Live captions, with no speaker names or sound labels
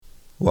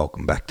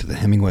Welcome back to the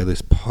Hemingway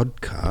List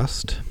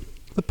podcast,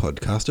 the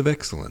podcast of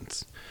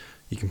excellence.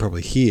 You can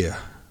probably hear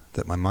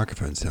that my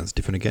microphone sounds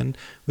different again,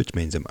 which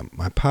means I'm at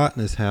my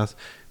partner's house,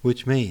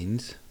 which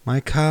means my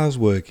car's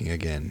working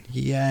again.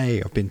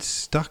 Yay! I've been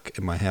stuck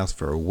in my house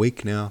for a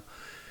week now,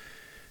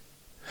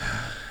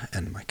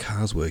 and my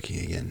car's working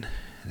again,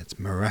 and it's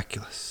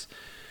miraculous.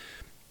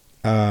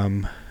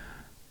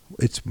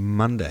 It's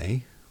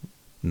Monday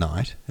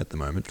night at the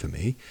moment for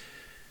me,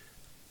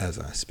 as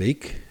I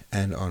speak,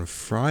 and on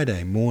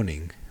Friday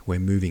morning we're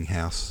moving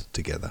house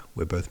together.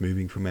 We're both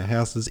moving from our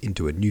houses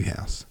into a new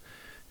house,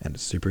 and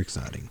it's super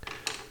exciting.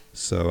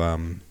 So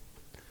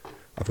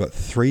I've got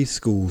 3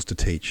 schools to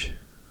teach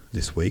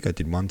this week. I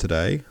did one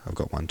today, I've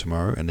got one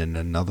tomorrow, and then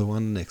another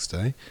one next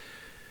day.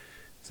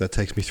 So that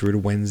takes me through to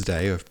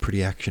Wednesday of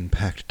pretty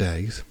action-packed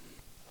days.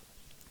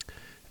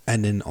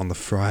 And then on the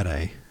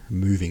Friday,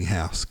 moving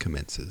house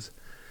commences.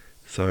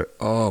 So,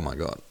 oh my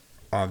God,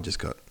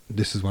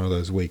 this is one of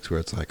those weeks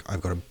where it's like,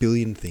 I've got a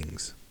billion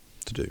things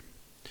to do.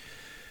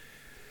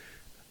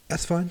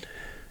 That's fine.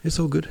 It's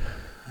all good.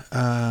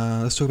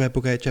 Let's talk about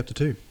Book 8, Chapter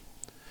 2.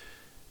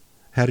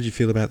 How did you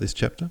feel about this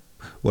chapter?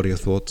 What are your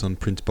thoughts on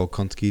Prince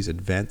Bolkonsky's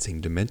advancing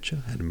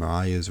dementia and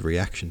Maya's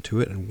reaction to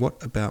it? And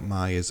what about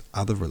Maya's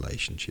other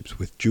relationships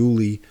with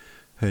Julie,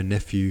 her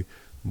nephew,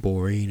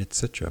 Maureen,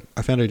 etc.?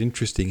 I found it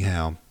interesting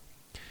how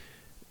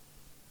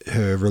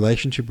her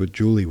relationship with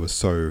Julie was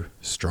so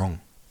strong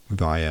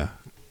via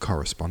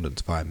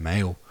correspondence, via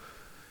mail.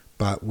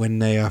 But when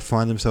they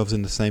find themselves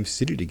in the same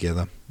city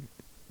together,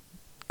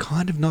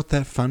 kind of not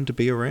that fun to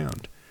be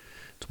around.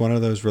 It's one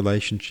of those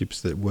relationships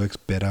that works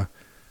better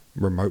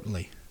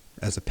remotely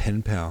as a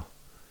pen pal.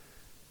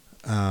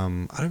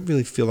 I don't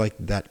really feel like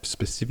that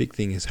specific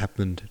thing has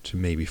happened to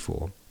me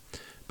before,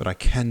 but I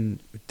can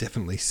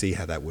definitely see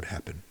how that would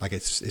happen. Like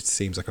it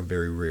seems like a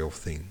very real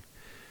thing.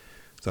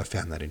 So I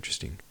found that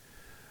interesting.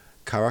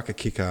 Karaka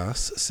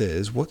Kickass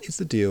says, what is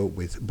the deal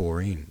with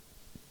Maureen?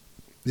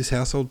 This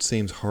household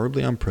seems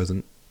horribly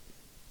unpleasant.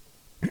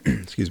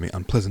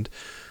 Unpleasant.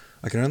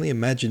 I can only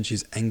imagine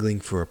she's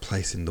angling for a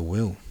place in the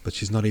will, but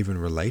she's not even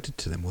related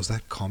to them. Was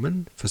that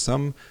common for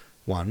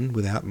someone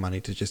without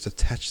money to just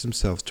attach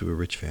themselves to a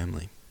rich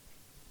family?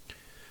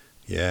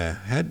 Yeah,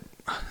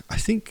 I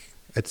think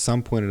at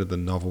some point in the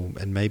novel,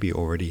 and maybe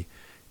already,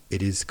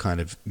 it is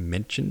kind of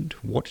mentioned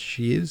what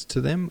she is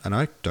to them, and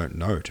I don't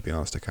know, to be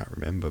honest, I can't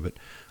remember, but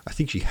I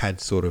think she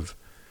had sort of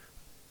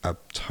a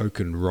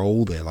token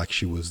role there, like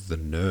she was the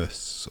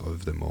nurse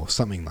of them or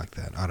something like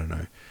that, I don't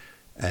know,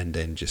 and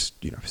then just,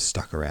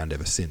 stuck around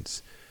ever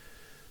since,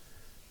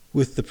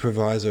 with the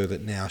proviso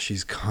that now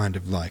she's kind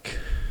of like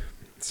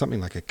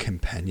something like a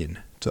companion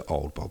to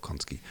old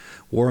Bolkonsky.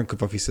 Warren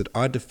Kovafi said,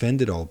 I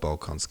defended old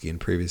Bolkonsky in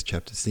previous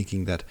chapters,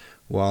 thinking that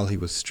while he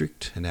was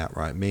strict and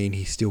outright mean,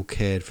 he still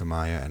cared for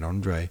Maya and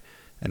Andre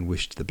and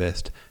wished the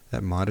best.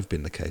 That might have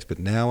been the case, but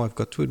now I've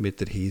got to admit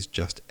that he's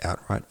just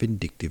outright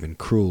vindictive and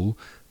cruel,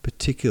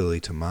 particularly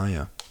to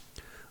Maya.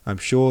 I'm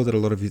sure that a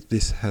lot of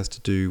this has to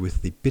do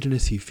with the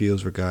bitterness he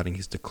feels regarding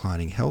his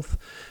declining health,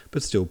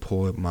 but still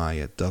poor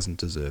Maya doesn't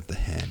deserve the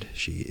hand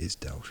she is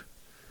dealt.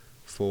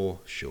 For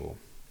sure.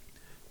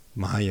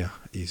 Maya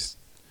is...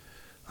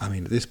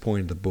 at this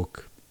point in the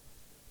book,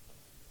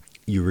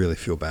 you really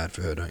feel bad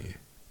for her, don't you?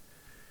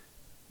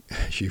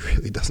 She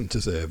really doesn't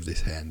deserve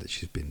this hand that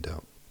she's been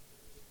dealt.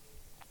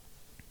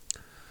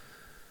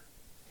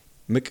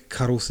 Mick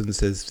Cuddleson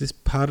says, this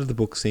part of the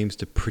book seems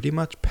to pretty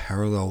much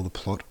parallel the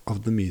plot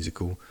of the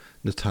musical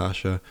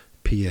Natasha,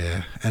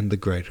 Pierre, and the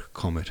Great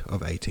Comet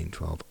of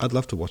 1812. I'd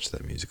love to watch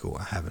that musical.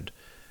 I haven't.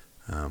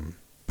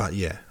 But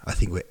yeah, I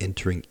think we're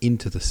entering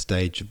into the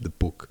stage of the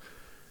book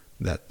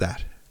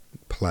that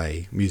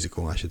play,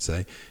 musical I should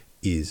say,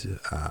 is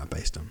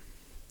based on.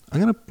 I'm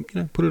going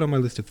to put it on my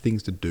list of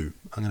things to do.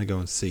 I'm going to go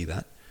and see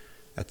that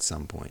at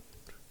some point.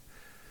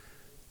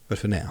 But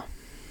for now,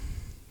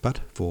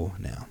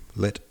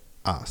 let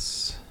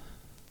us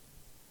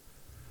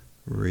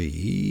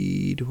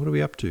read, what are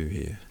we up to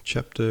here?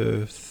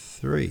 Chapter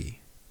 3.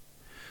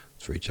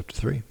 Let's read chapter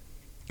 3. It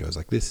goes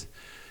like this.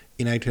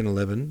 In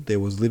 1811, there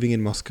was living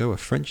in Moscow a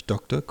French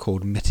doctor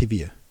called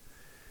Métivier,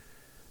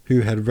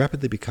 who had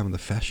rapidly become the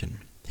fashion.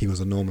 He was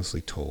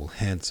enormously tall,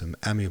 handsome,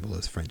 amiable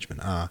as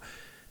Frenchmen are,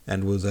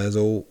 and was, as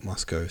all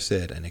Moscow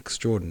said, an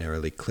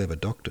extraordinarily clever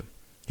doctor.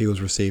 He was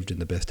received in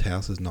the best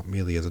houses not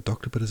merely as a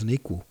doctor but as an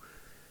equal.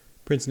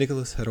 Prince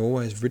Nicholas had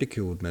always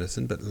ridiculed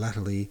medicine, but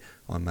latterly,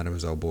 on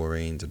Mademoiselle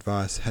Bourienne's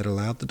advice, had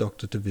allowed the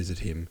doctor to visit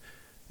him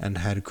and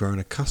had grown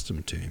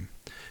accustomed to him.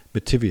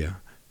 Métivier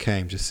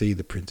came to see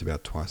the prince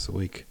about twice a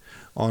week.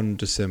 On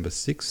December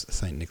 6th,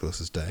 St.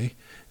 Nicholas's Day,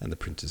 and the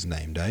prince's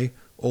name day,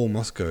 all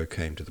Moscow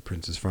came to the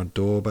prince's front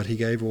door, but he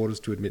gave orders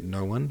to admit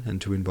no one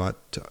and to invite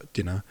to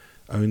dinner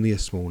only a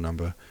small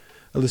number,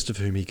 a list of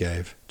whom he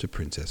gave to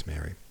Princess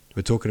Mary.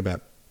 We're talking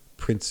about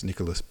Prince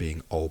Nicholas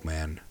being old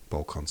man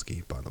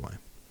Bolkonsky, by the way.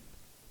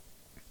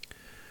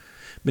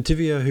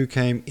 Métivier, who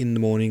came in the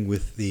morning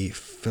with the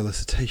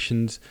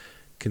felicitations,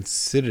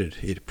 considered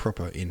it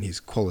proper in his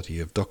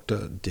quality of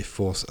doctor de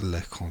force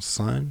le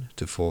consigne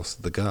to force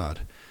the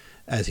guard,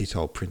 as he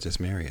told Princess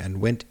Mary, and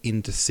went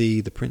in to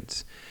see the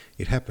prince.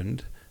 It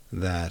happened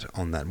that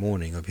on that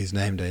morning of his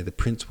name day, the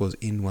prince was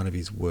in one of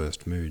his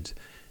worst moods.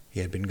 He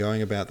had been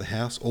going about the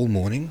house all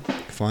morning,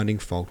 finding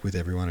fault with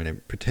everyone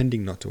and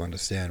pretending not to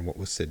understand what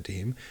was said to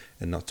him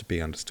and not to be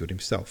understood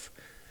himself.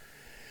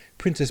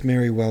 Princess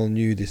Mary well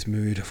knew this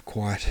mood of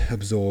quite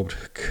absorbed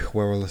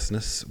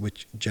querulousness,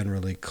 which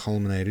generally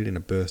culminated in a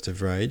burst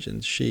of rage,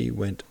 and she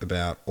went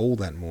about all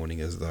that morning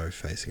as though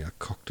facing a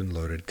cocked and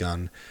loaded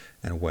gun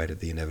and awaited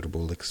the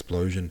inevitable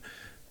explosion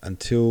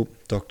until the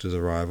doctor's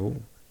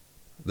arrival,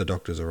 the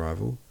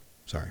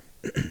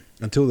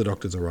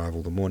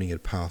morning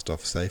had passed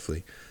off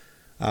safely.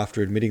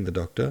 After admitting the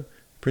doctor,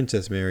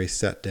 Princess Mary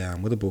sat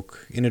down with a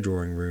book in a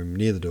drawing room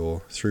near the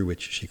door, through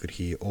which she could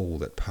hear all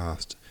that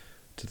passed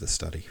to the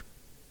study.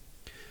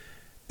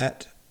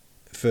 At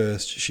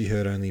first she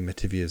heard only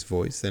Metivia's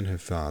voice, then her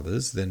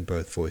father's, then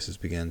both voices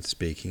began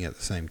speaking at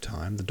the same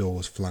time. The door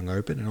was flung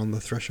open, and on the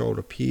threshold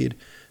appeared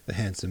the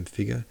handsome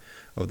figure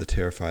of the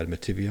terrified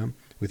Metivia,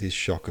 with his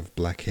shock of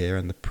black hair,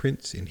 and the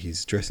prince in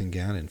his dressing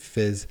gown and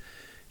fez,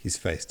 his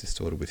face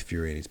distorted with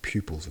fury, and his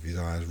pupils of his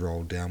eyes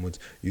rolled downwards.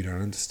 "You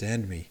don't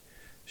understand me,"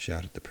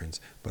 shouted the prince.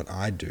 "But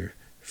I do.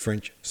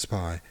 French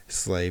spy,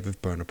 slave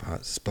of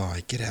Bonaparte,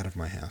 spy, get out of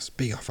my house.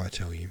 Be off, I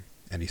tell you."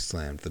 And he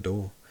slammed the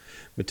door.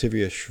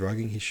 Metivia,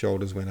 shrugging his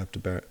shoulders, went up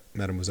to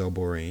Mademoiselle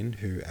Bourienne,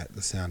 who at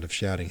the sound of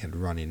shouting had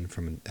run in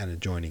from an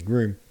adjoining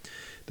room.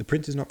 "The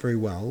prince is not very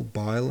well,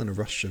 bile and a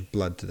rush of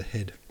blood to the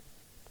head."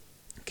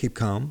 "Keep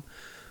calm.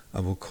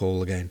 I will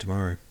call again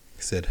tomorrow,"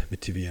 said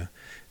Metivia,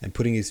 and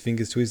putting his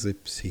fingers to his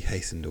lips, he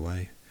hastened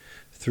away.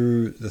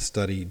 Through the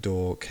study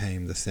door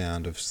came the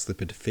sound of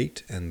slippered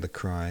feet and the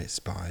cry,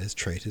 "Spies,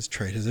 traitors,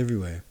 traitors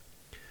everywhere.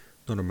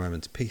 Not a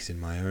moment's peace in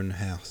my own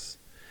house."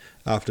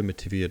 After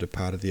Metivia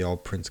departed, the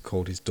old prince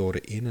called his daughter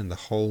in, and the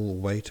whole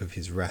weight of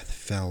his wrath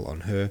fell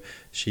on her.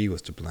 She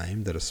was to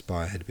blame that a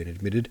spy had been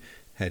admitted.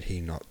 Had he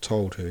not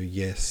told her,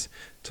 yes,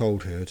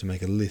 told her to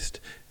make a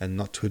list, and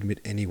not to admit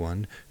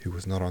anyone who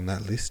was not on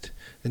that list?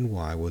 Then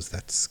why was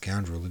that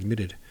scoundrel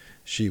admitted?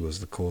 She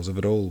was the cause of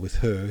it all. With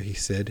her, he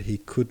said, he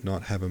could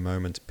not have a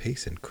moment's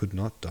peace, and could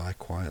not die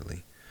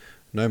quietly.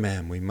 "No,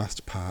 ma'am, we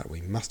must part.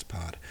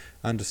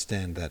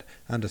 Understand that,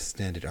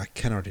 understand it. I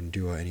cannot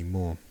endure any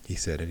more," he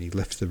said, and he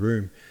left the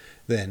room.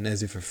 Then,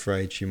 as if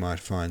afraid she might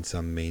find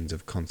some means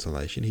of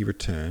consolation, he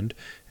returned,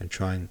 and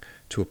trying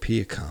to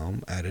appear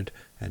calm, added,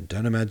 "And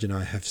don't imagine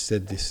I have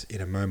said this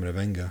in a moment of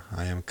anger.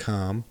 I am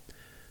calm.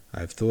 I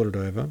have thought it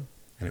over,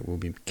 and it will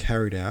be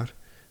carried out.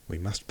 We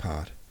must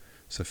part.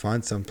 So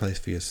find some place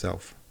for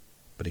yourself."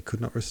 But he could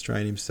not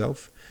restrain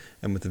himself,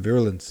 and with the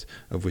virulence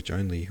of which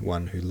only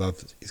one who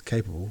loves is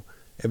capable,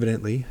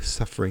 evidently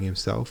suffering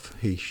himself,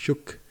 he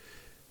shook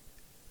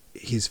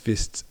his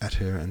fists at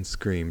her and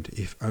screamed,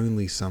 "If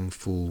only some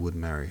fool would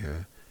marry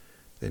her."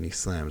 Then he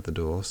slammed the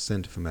door,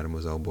 sent for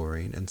Mademoiselle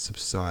Bourienne, and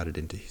subsided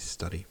into his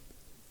study.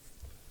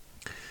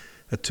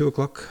 At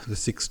 2:00, the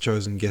 6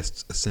 chosen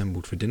guests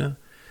assembled for dinner.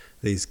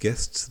 These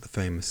guests, the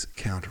famous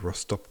Count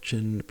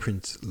Rostopchin,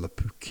 Prince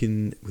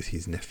Lopukhin with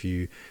his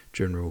nephew,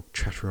 General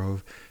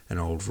Chatarov, an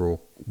old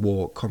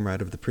war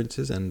comrade of the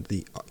prince's, and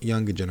the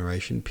younger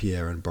generation,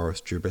 Pierre and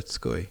Boris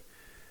Drubetskoy,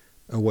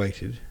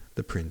 awaited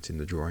the prince in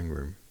the drawing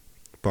room.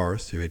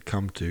 Boris, who had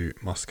come to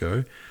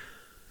Moscow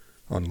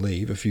on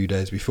leave a few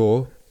days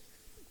before,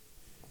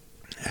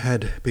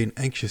 had been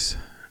anxious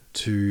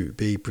to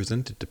be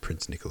presented to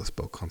Prince Nicholas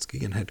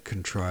Bolkonsky, and had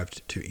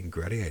contrived to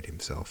ingratiate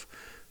himself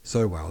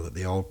so well that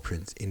the old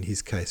prince in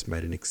his case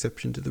made an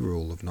exception to the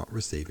rule of not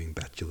receiving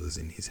bachelors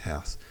in his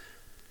house.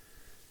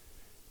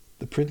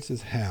 The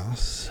prince's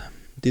house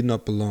did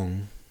not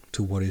belong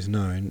to what is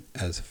known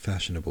as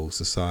fashionable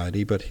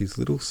society, but his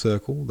little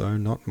circle, though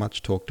not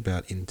much talked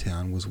about in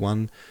town, was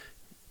one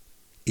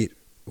it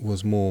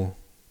was more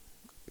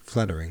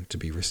flattering to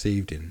be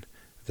received in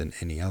than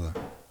any other.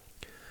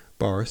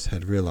 Boris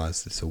had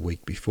realized this a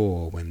week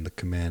before, when the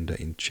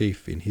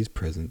commander-in-chief, in his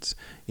presence,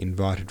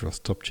 invited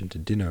Rostopchin to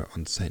dinner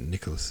on St.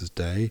 Nicholas's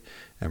Day,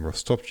 and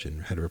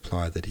Rostopchin had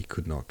replied that he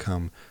could not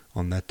come.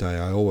 "On that day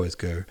I always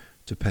go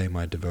to pay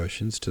my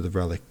devotions to the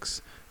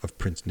relics of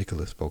Prince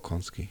Nicholas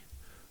Bolkonsky."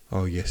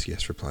 "Oh, yes,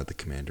 replied the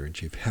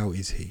commander-in-chief. "How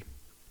is he?"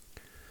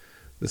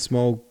 The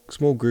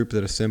small group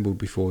that assembled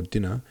before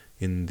dinner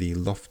in the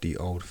lofty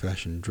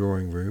old-fashioned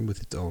drawing-room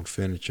with its old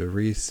furniture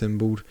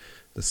reassembled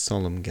the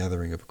solemn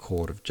gathering of a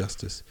court of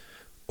justice.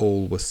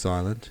 All were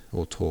silent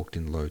or talked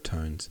in low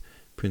tones.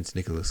 Prince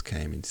Nicholas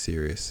came in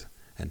serious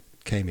and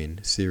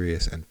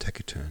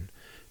taciturn.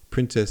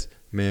 Princess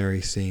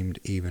Mary seemed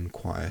even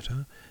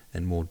quieter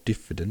and more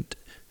diffident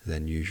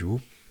than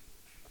usual.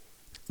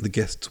 The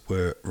guests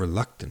were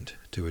reluctant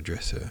to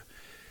address her,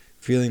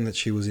 feeling that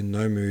she was in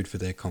no mood for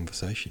their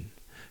conversation.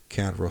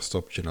 Count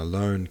Rostopchin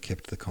alone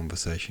kept the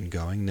conversation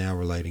going, now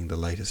relating the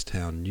latest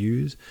town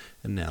news,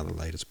 and now the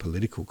latest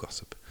political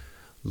gossip.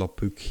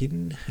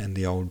 Lopukhin and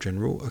the old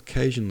general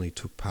occasionally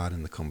took part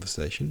in the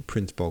conversation.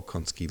 Prince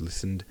Bolkonsky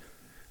listened,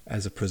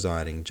 as a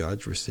presiding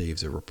judge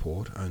receives a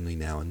report, only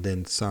now and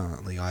then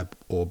silently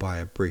or by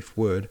a brief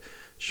word,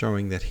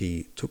 showing that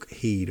he took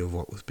heed of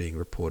what was being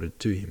reported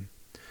to him.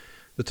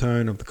 The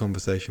tone of the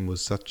conversation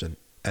was such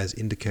as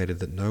indicated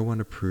that no one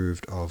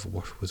approved of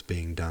what was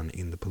being done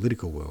in the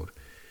political world.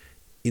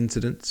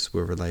 Incidents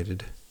were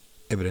related,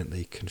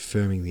 evidently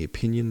confirming the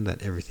opinion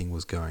that everything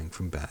was going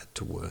from bad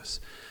to worse.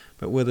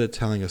 But whether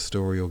telling a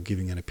story or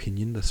giving an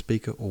opinion, the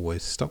speaker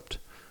always stopped,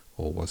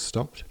 or was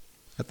stopped,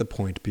 at the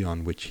point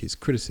beyond which his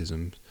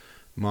criticisms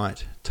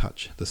might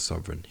touch the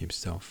sovereign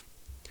himself.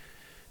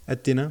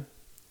 At dinner,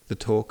 the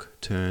talk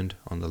turned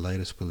on the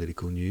latest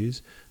political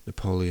news,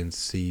 Napoleon's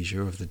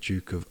seizure of the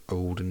Duke of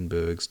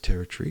Oldenburg's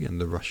territory and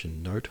the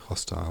Russian note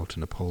hostile to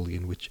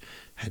Napoleon which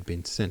had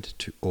been sent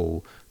to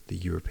all the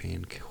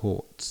European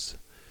courts.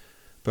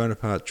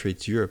 Bonaparte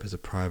treats Europe as a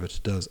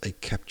private does a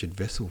captured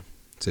vessel,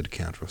 said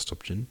Count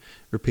Rostopchin,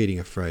 repeating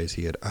a phrase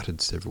he had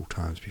uttered several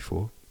times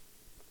before.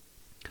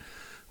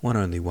 One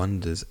only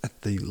wonders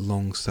at the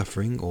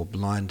long-suffering or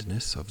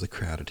blindness of the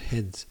crowded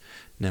heads.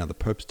 Now the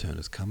Pope's turn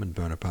has come, and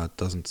Bonaparte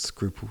doesn't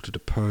scruple to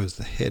depose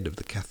the head of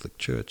the Catholic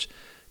Church,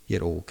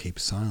 yet all keep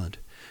silent.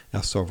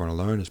 Our sovereign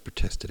alone has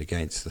protested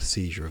against the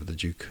seizure of the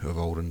Duke of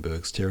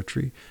Oldenburg's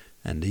territory,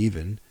 and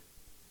even,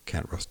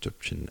 Count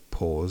Rostopchin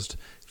paused,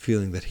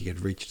 feeling that he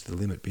had reached the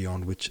limit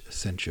beyond which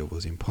censure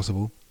was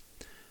impossible.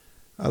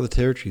 Other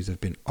territories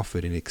have been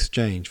offered in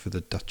exchange for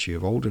the Duchy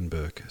of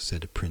Oldenburg,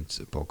 said Prince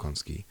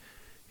Bolkonsky.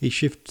 He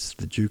shifts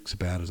the dukes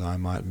about as I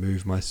might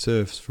move my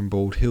serfs from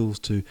Bald Hills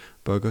to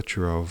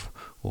Bogucharov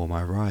or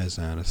my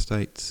Ryazan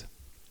estates.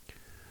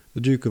 The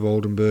Duke of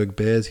Oldenburg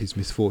bears his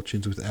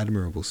misfortunes with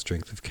admirable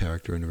strength of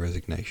character and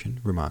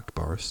resignation, remarked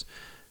Boris,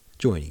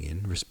 joining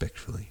in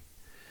respectfully.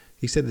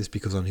 He said this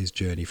because on his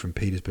journey from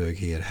Petersburg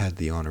he had had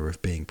the honour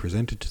of being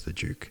presented to the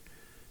Duke.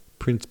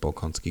 Prince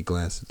Bolkonsky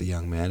glanced at the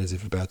young man as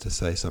if about to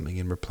say something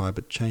in reply,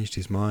 but changed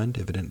his mind,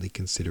 evidently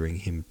considering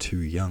him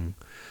too young.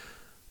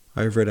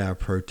 I have read our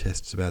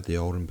protests about the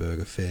Oldenburg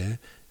affair,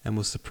 and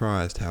was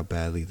surprised how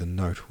badly the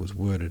note was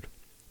worded,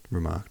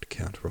 remarked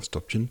Count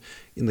Rostopchin,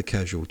 in the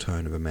casual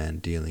tone of a man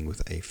dealing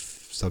with a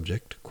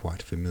subject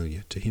quite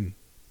familiar to him.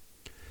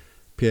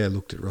 Pierre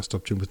looked at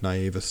Rostopchin with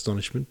naive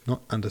astonishment,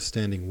 not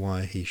understanding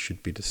why he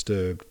should be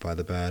disturbed by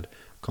the bad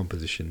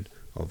composition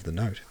of the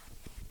note.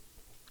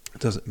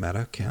 "Does it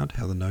matter, Count,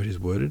 how the note is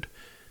worded?"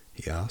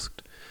 he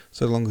asked,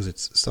 "so long as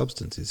its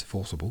substance is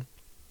forcible?"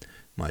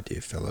 "My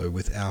dear fellow,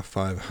 with our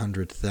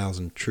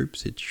 500,000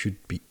 troops it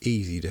should be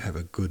easy to have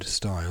a good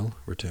style,"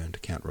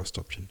 returned Count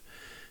Rostopchin.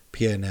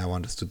 Pierre now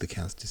understood the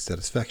Count's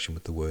dissatisfaction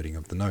with the wording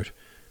of the note.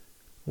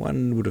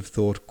 "One would have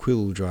thought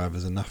quill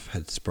drivers enough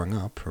had sprung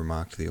up,"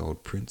 remarked the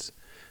old prince.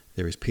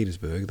 "There is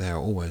Petersburg, they are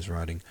always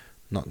writing,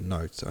 not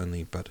notes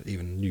only, but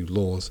even new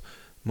laws.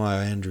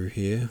 My Andrew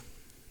here,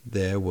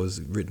 there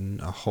was written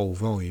a whole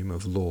volume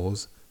of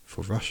laws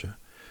for Russia.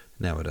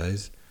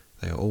 Nowadays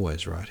they are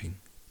always writing."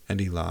 And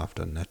he laughed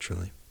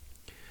unnaturally.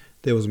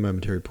 There was a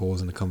momentary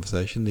pause in the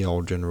conversation. The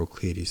old general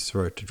cleared his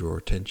throat to draw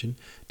attention.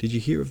 "Did you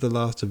hear of the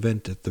last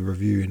event at the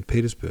review in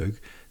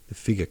Petersburg? The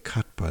figure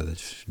cut by the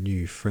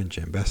new French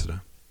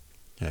ambassador."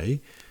 "Eh?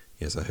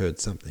 Yes, I heard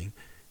something.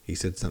 He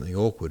said something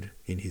awkward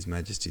in His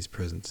Majesty's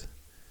presence."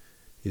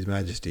 His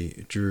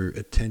Majesty drew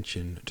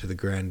attention to the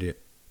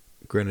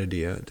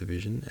Grenadier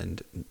division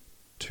and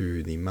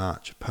to the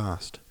march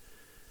past,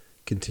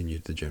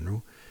 continued the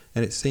general,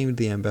 and it seemed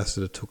the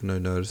ambassador took no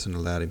notice and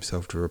allowed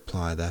himself to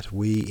reply that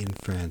we in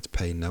France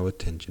pay no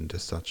attention to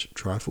such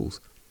trifles.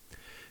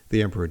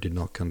 The emperor did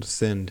not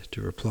condescend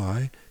to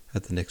reply.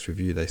 At the next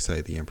review they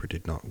say the emperor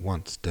did not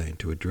once deign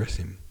to address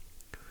him.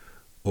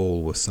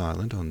 All were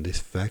silent on this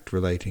fact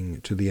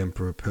relating to the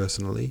emperor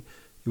personally.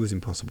 It was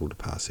impossible to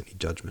pass any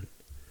judgment.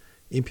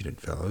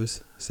 "Impudent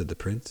fellows," said the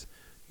prince.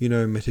 "You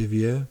know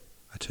Metivier?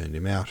 I turned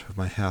him out of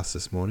my house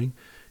this morning.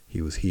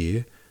 He was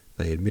here.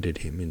 They admitted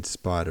him in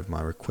spite of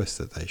my request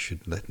that they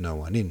should let no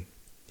one in,"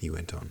 he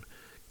went on,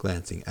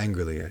 glancing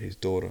angrily at his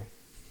daughter.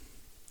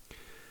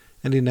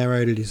 And he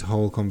narrated his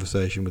whole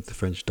conversation with the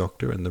French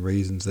doctor and the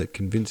reasons that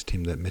convinced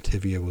him that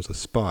Metivier was a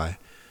spy.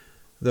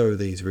 Though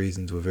these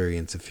reasons were very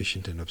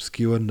insufficient and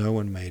obscure, no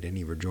one made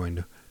any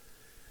rejoinder.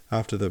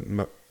 After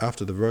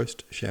the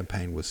roast,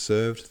 champagne was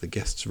served. The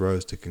guests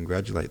rose to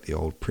congratulate the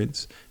old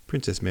prince.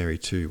 Princess Mary,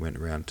 too, went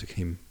round to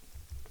him.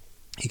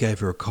 He gave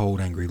her a cold,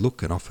 angry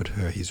look and offered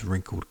her his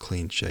wrinkled,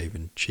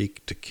 clean-shaven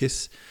cheek to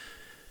kiss.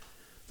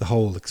 The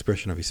whole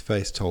expression of his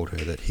face told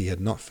her that he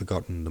had not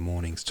forgotten the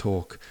morning's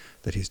talk,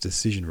 that his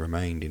decision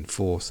remained in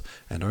force,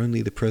 and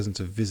only the presence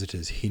of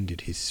visitors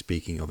hindered his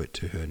speaking of it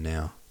to her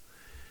now.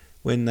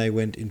 When they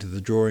went into the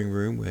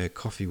drawing-room where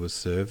coffee was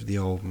served, the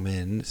old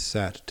men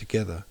sat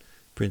together.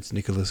 Prince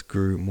Nicholas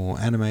grew more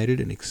animated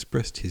and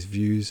expressed his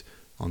views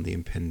on the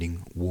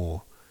impending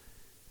war.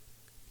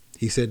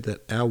 He said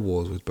that our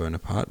wars with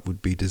Bonaparte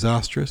would be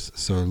disastrous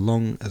so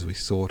long as we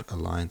sought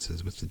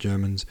alliances with the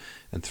Germans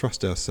and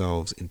thrust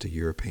ourselves into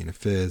European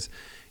affairs,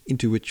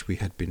 into which we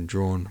had been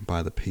drawn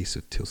by the Peace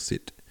of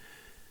Tilsit.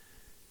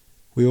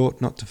 We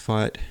ought not to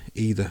fight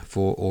either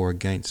for or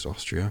against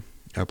Austria.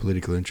 Our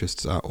political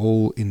interests are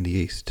all in the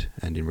East,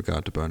 and in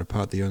regard to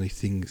Bonaparte, the only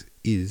thing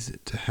is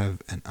to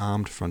have an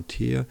armed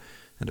frontier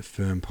and a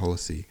firm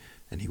policy,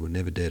 and he would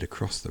never dare to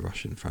cross the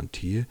Russian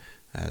frontier,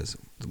 as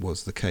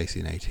was the case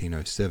in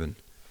 1807.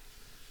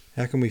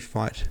 "How can we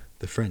fight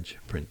the French,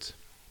 Prince?"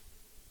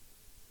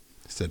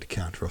 said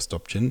Count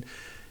Rostopchin.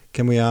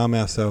 "Can we arm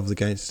ourselves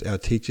against our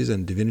teachers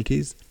and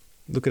divinities?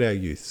 Look at our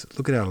youths,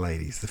 look at our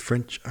ladies. The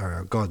French are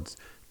our gods.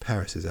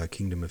 Paris is our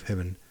kingdom of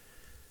heaven."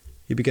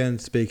 He began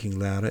speaking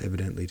louder,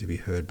 evidently to be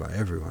heard by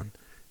everyone.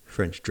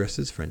 "French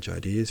dresses, French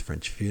ideas,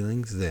 French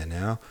feelings. There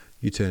now,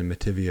 you turn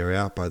Metivier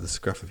out by the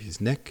scruff of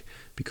his neck,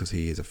 because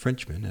he is a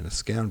Frenchman and a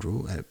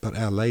scoundrel, but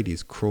our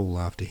ladies crawl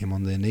after him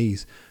on their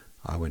knees.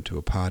 I went to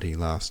a party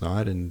last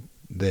night, and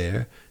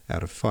there,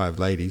 out of 5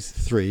 ladies,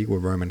 3 were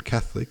Roman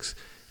Catholics,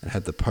 and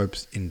had the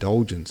Pope's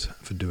indulgence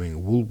for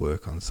doing wool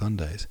work on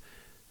Sundays,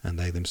 and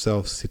they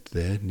themselves sit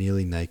there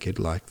nearly naked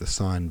like the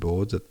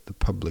signboards at the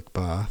public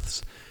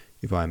baths,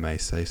 if I may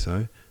say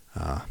so.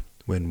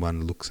 When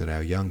one looks at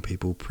our young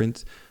people,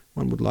 Prince,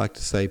 one would like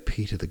to say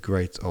Peter the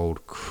Great's old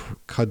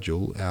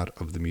cudgel out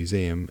of the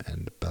museum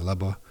and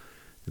belabour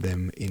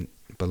them in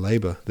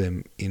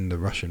the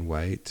Russian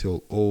way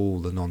till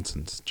all the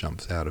nonsense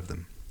jumps out of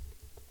them."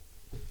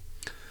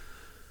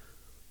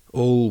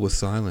 All was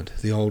silent.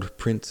 The old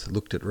prince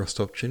looked at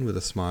Rostopchin with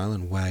a smile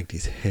and wagged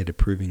his head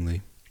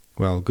approvingly.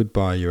 "Well,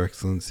 goodbye, Your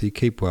Excellency.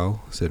 Keep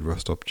well," said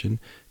Rostopchin,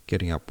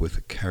 getting up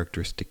with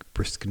characteristic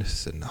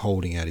briskness and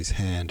holding out his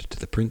hand to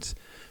the prince.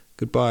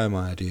 "Goodbye,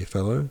 my dear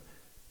fellow.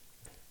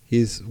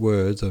 His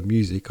words are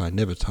music. I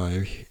never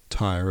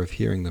tire of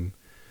hearing them,"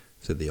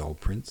 said the old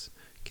prince,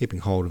 keeping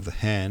hold of the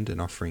hand and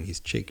offering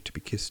his cheek to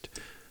be kissed.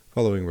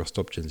 Following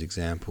Rostopchin's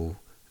example,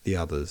 the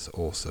others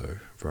also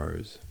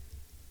rose.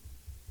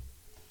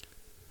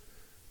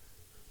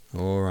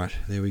 All right,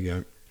 there we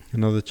go.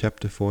 Another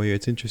chapter for you.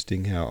 It's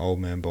interesting how Old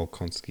Man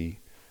Bolkonsky,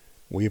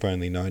 we've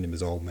only known him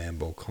as Old Man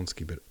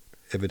Bolkonsky, but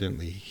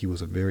evidently he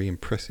was a very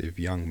impressive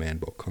young man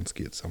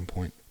Bolkonsky at some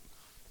point,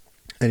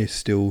 and is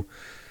still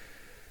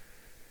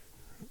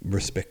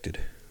respected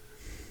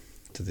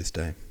to this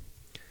day.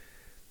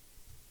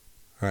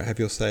 All right, have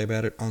your say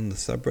about it on the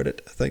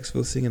subreddit. Thanks for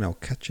listening, and I'll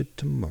catch you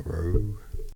tomorrow.